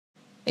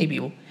Hey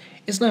people,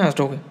 it's Nice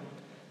talking.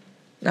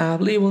 Now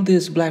I've labeled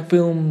this Black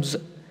Films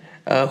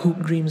Hoop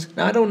Dreams.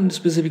 Now I don't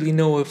specifically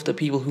know if the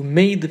people who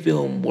made the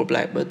film were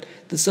black, but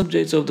the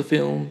subjects of the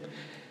film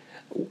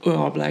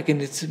are black and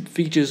it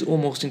features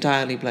almost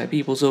entirely black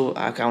people, so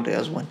I count it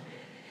as one.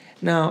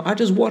 Now I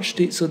just watched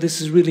it, so this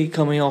is really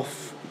coming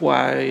off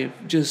why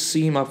I've just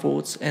seen my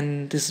thoughts,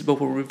 and this is both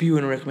a review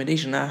and a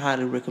recommendation. I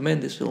highly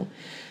recommend this film.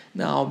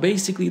 Now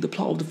basically the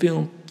plot of the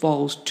film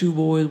follows two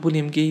boys,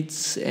 William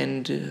Gates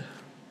and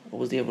what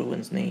was the other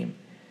one's name?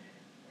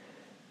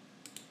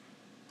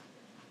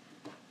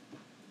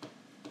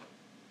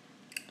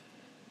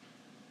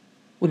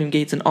 William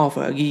Gates and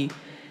Arthur Agee,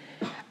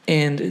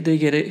 and they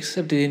get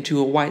accepted into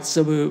a white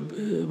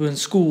suburban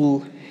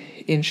school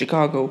in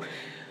Chicago,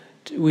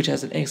 which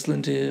has an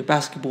excellent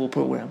basketball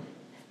program.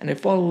 And it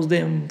follows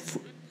them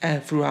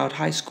throughout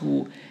high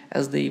school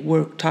as they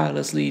work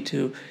tirelessly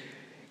to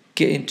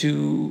get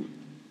into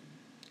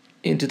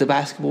the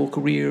basketball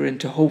career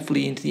and to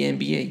hopefully into the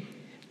NBA.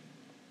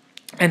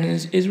 And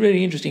it's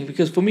really interesting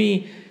because for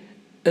me,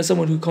 as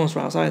someone who comes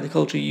from outside the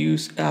culture,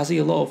 I see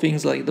a lot of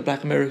things like the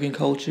Black American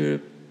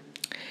culture,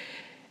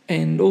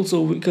 and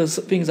also because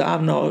things that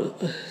I've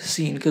not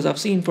seen, because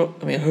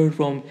heard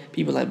from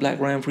people like Black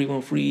Ryan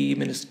 313,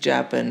 Minister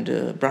Jap,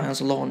 and Brian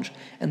Solange,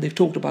 and they've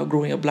talked about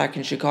growing up black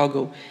in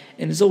Chicago,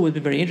 and it's always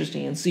been very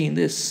interesting. And seeing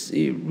this,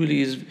 it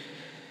really is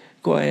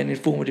quite an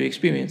informative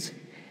experience.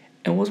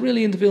 And what's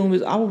really in the film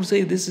is, I would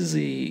say this is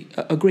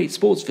a great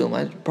sports film.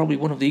 Probably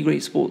one of the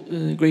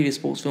greatest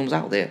sports films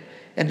out there,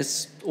 and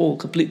it's all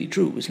completely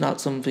true. It's not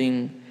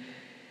something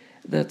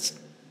that's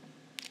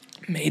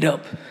made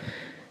up.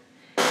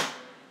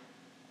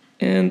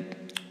 And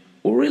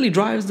what really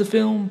drives the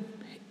film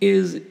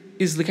is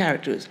the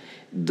characters.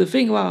 The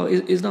thing about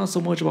it is not so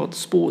much about the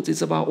sports,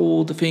 it's about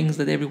all the things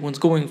that everyone's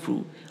going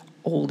through,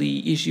 all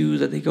the issues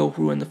that they go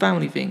through and the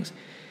family things.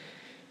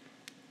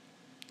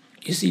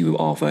 You see with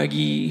Arthur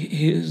Agee,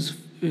 his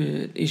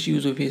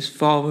issues with his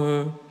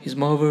father, his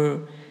mother,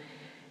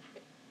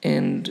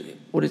 and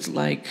what it's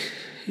like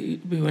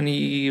when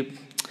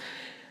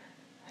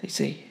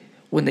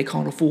when they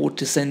can't afford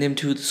to send him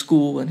to the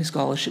school and his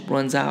scholarship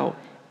runs out,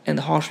 and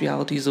the harsh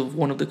realities of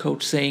one of the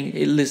coaches saying,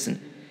 hey,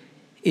 listen,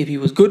 if he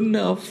was good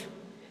enough,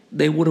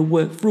 they would have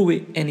worked through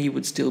it and he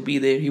would still be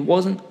there. He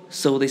wasn't,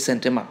 so they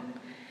sent him out.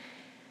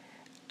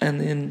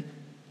 And then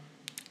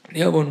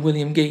the other one,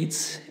 William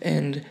Gates,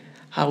 and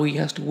how he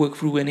has to work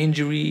through an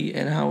injury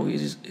and how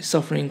he's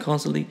suffering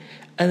constantly.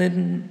 And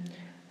then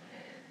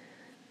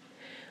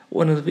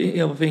one of the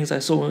other things I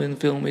saw in the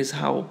film is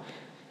how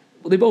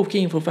they both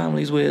came from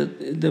families where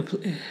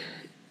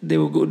they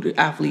were good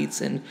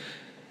athletes, and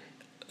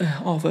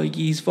Arthur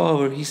Agee's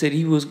father, he said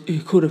he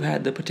could have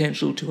had the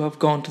potential to have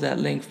gone to that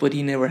length, but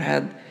he never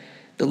had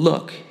the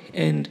luck.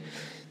 And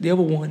the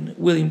other one,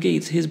 William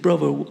Gates, his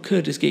brother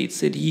Curtis Gates,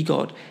 said he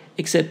got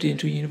accepted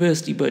into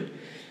university, but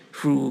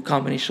through a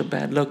combination of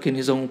bad luck and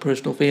his own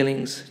personal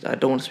failings, I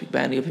don't want to speak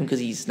badly of him because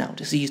he's now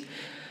deceased,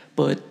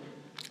 but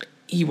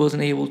he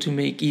wasn't able to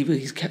make either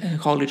his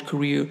college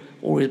career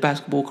or his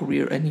basketball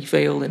career, and he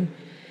failed. And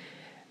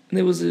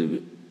there was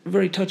a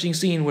very touching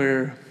scene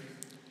where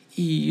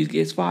he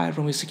gets fired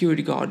from his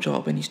security guard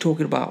job, and he's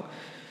talking about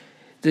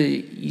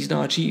he's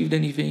not achieved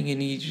anything,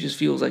 and he just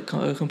feels like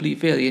a complete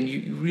failure. And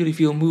you really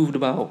feel moved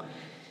about,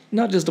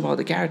 not just about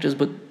the characters,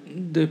 but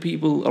the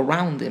people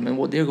around them and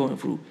what they're going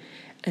through.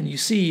 And you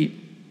see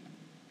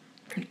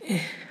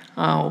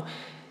how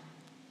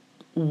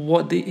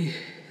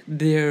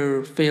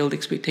their failed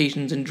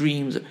expectations and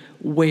dreams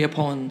weigh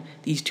upon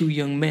these two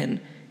young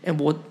men, and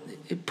what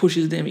it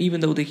pushes them,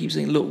 even though they keep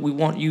saying, look, we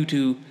want you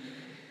to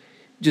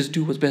just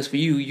do what's best for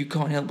you, you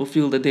can't help but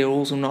feel that they're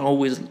also not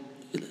always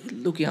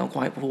looking out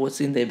quite for what's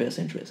in their best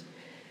interest.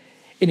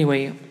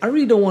 Anyway, I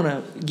really don't want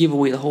to give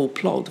away the whole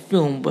plot of the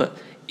film, but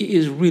it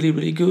is really,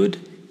 really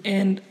good.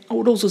 And I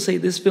would also say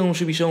this film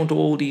should be shown to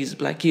all these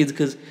black kids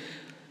because,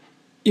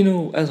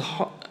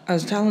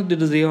 as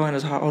talented as they are and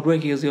as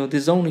hardworking as they are,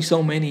 there's only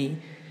so many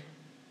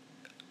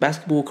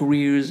basketball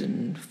careers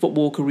and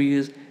football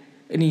careers,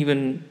 and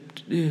even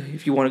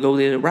if you want to go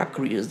there, rap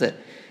careers that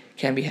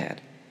can be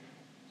had.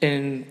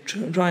 And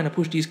trying to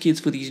push these kids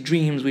for these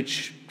dreams,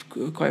 which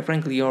quite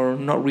frankly are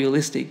not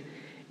realistic,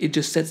 it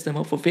just sets them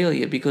up for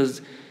failure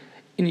because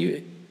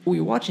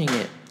we're watching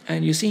it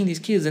and you're seeing these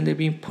kids and they're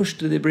being pushed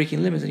to their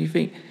breaking limits, and you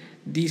think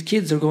these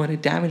kids are going to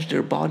damage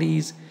their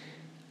bodies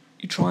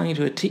trying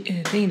to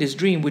attain this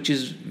dream, which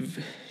is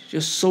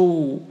just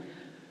so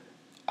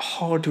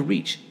hard to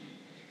reach.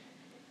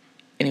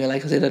 Anyway,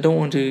 like I said, I don't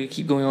want to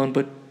keep going on,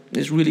 but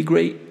it's really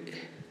great,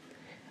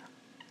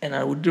 and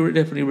I would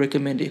definitely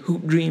recommend it.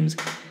 Hoop Dreams,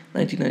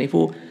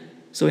 1994.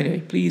 So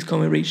anyway, please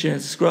comment, rate, share,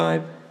 and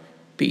subscribe.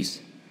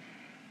 Peace.